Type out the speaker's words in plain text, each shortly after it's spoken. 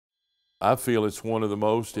I feel it's one of the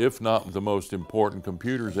most, if not the most important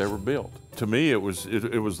computers ever built. To me, it was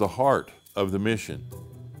the heart of the mission.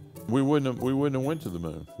 We wouldn't have went to the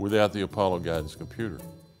moon without the Apollo guidance computer.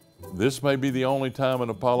 This may be the only time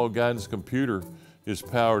an Apollo guidance computer is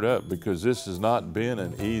powered up, because this has not been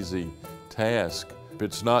an easy task.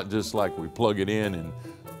 It's not just like we plug it in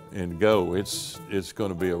and go. It's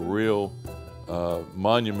going to be a real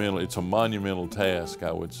monumental, it's a monumental task,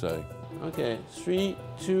 I would say. Okay, 3,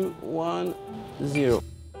 2, 1, 0.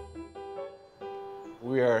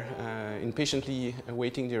 We are impatiently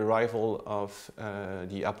awaiting the arrival of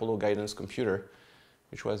the Apollo guidance computer,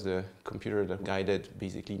 which was the computer that guided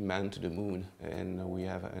basically man to the moon, and we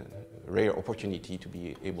have a rare opportunity to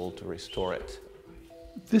be able to restore it.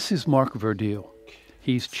 This is Mark Verdeel.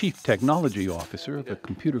 He's Chief Technology Officer of a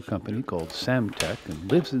computer company called Samtec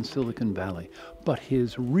and lives in Silicon Valley. But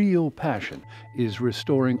his real passion is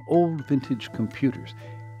restoring old vintage computers.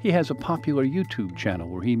 He has a popular YouTube channel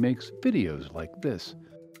where he makes videos like this.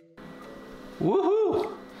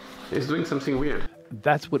 Woohoo! It's doing something weird.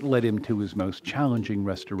 That's what led him to his most challenging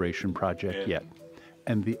restoration project yet,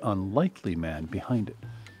 and the unlikely man behind it,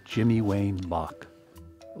 Jimmy Wayne Locke.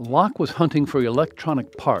 Locke was hunting for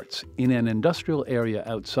electronic parts in an industrial area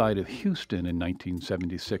outside of Houston in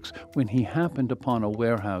 1976 when he happened upon a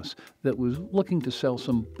warehouse that was looking to sell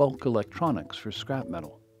some bulk electronics for scrap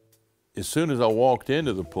metal. As soon as I walked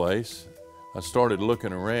into the place, I started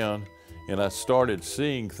looking around, and I started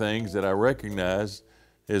seeing things that I recognized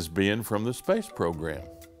as being from the space program.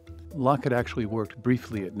 Locke had actually worked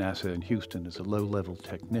briefly at NASA in Houston as a low-level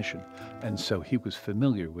technician, and so he was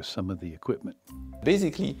familiar with some of the equipment.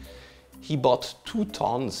 Basically, he bought 2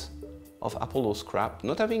 tons of Apollo scrap,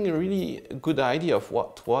 not having a really good idea of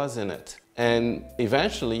what was in it. And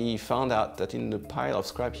eventually he found out that in the pile of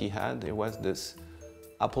scrap he had, there was this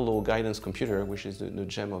Apollo guidance computer, which is the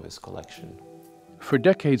gem of his collection. For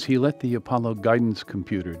decades, he let the Apollo guidance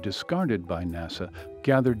computer, discarded by NASA,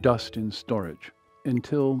 gather dust in storage,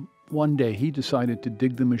 until one day he decided to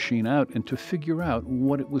dig the machine out and to figure out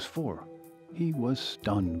what it was for. He was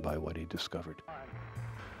stunned by what he discovered.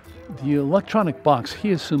 The electronic box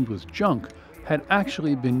he assumed was junk had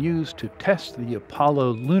actually been used to test the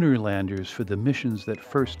Apollo lunar landers for the missions that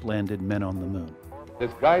first landed men on the moon.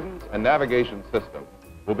 This guidance and navigation system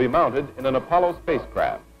will be mounted in an Apollo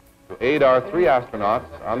spacecraft to aid our 3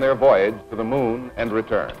 astronauts on their voyage to the moon and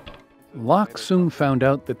return. Locke soon found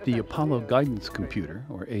out that the Apollo Guidance Computer,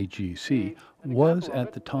 or AGC, was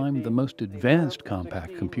at the time the most advanced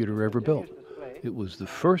compact computer ever built. It was the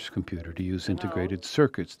first computer to use integrated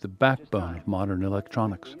circuits, the backbone of modern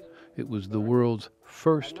electronics. It was the world's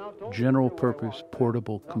first general-purpose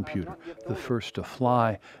portable computer, the first to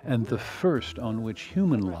fly, and the first on which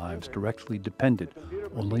human lives directly depended.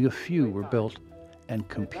 Only a few were built, and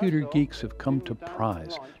computer geeks have come to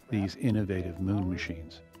prize these innovative moon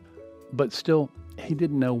machines. But still, he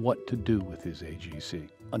didn't know what to do with his AGC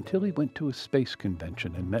until he went to a space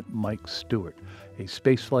convention and met Mike Stewart, a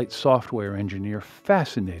spaceflight software engineer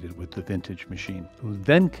fascinated with the vintage machine, who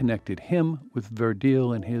then connected him with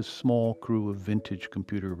Verdeel and his small crew of vintage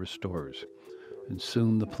computer restorers. And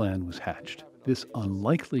soon the plan was hatched. This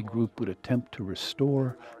unlikely group would attempt to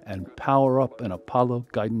restore and power up an Apollo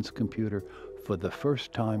guidance computer for the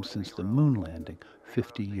first time since the moon landing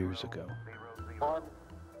 50 years ago.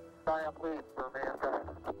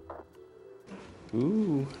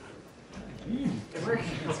 Ooh.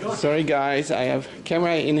 Sorry guys, I have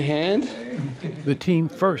camera in hand. The team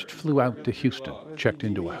first flew out to Houston, checked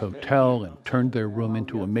into a hotel, and turned their room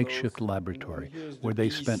into a makeshift laboratory where they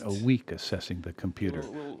spent a week assessing the computer,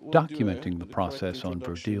 documenting the process on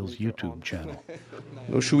Verdeel's YouTube channel.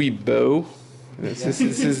 No, should we bow? This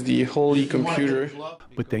is the holy computer.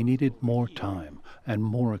 But they needed more time and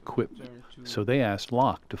more equipment, so they asked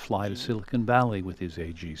Locke to fly to Silicon Valley with his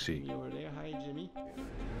AGC.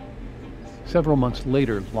 Several months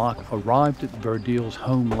later, Locke arrived at Verdeel's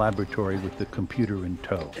home laboratory with the computer in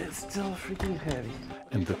tow. It's still freaking heavy.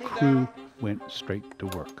 And the crew went straight to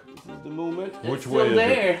work. This is the moment. Which way is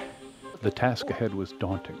it? The task ahead was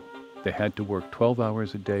daunting. They had to work 12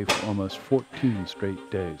 hours a day for almost 14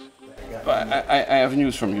 straight days. But I have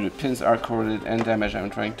news from you. The pins are corroded and damaged. I'm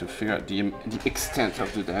trying to figure out the extent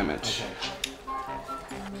of the damage.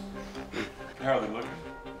 How are they looking,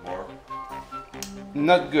 Mark?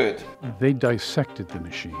 Not good. They dissected the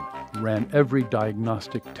machine, ran every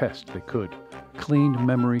diagnostic test they could, cleaned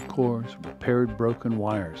memory cores, repaired broken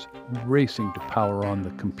wires, racing to power on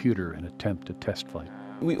the computer and attempt a test flight.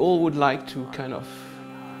 We all would like to kind of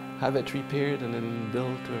have it repaired and then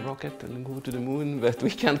build a rocket and go to the moon, but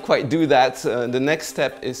we can't quite do that. The next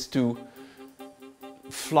step is to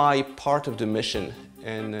fly part of the mission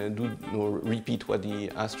and repeat what the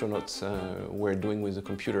astronauts were doing with the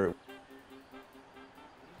computer.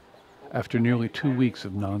 After nearly 2 weeks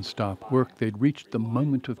of non-stop work, they'd reached the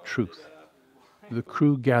moment of truth. The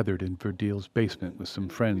crew gathered in Verdil's basement with some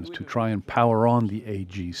friends to try and power on the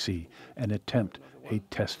AGC and attempt a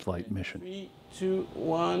test flight mission. 3, 2,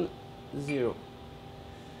 1, 0.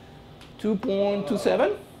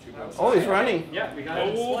 2.27? Oh, it's running. Yeah, we got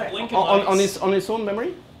it On its own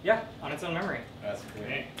memory? Yeah, on its own memory. That's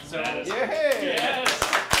great. So, Yes!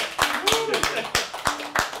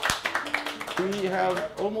 We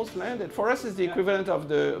have almost landed. For us, it's the equivalent of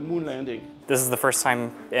the moon landing. this is the first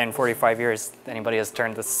time in 45 years anybody has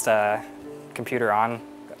turned this computer on,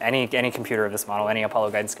 any computer of this model, any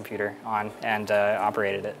Apollo guidance computer on, and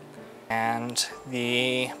operated it. And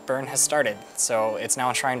the burn has started, so it's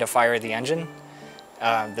now trying to fire the engine.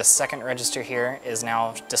 The second register here is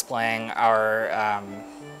now displaying our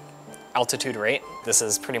altitude rate. This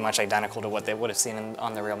is pretty much identical to what they would have seen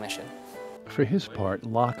on the real mission. For his part,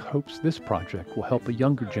 Locke hopes this project will help a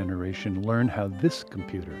younger generation learn how this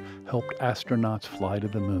computer helped astronauts fly to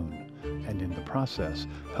the moon, and in the process,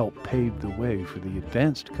 help pave the way for the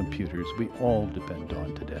advanced computers we all depend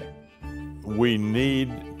on today. We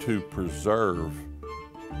need to preserve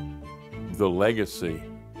the legacy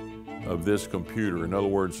of this computer. In other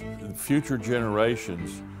words, future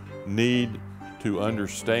generations need to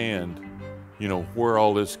understand, where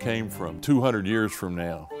all this came from 200 years from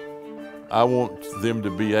now. I want them to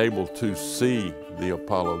be able to see the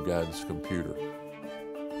Apollo guidance computer.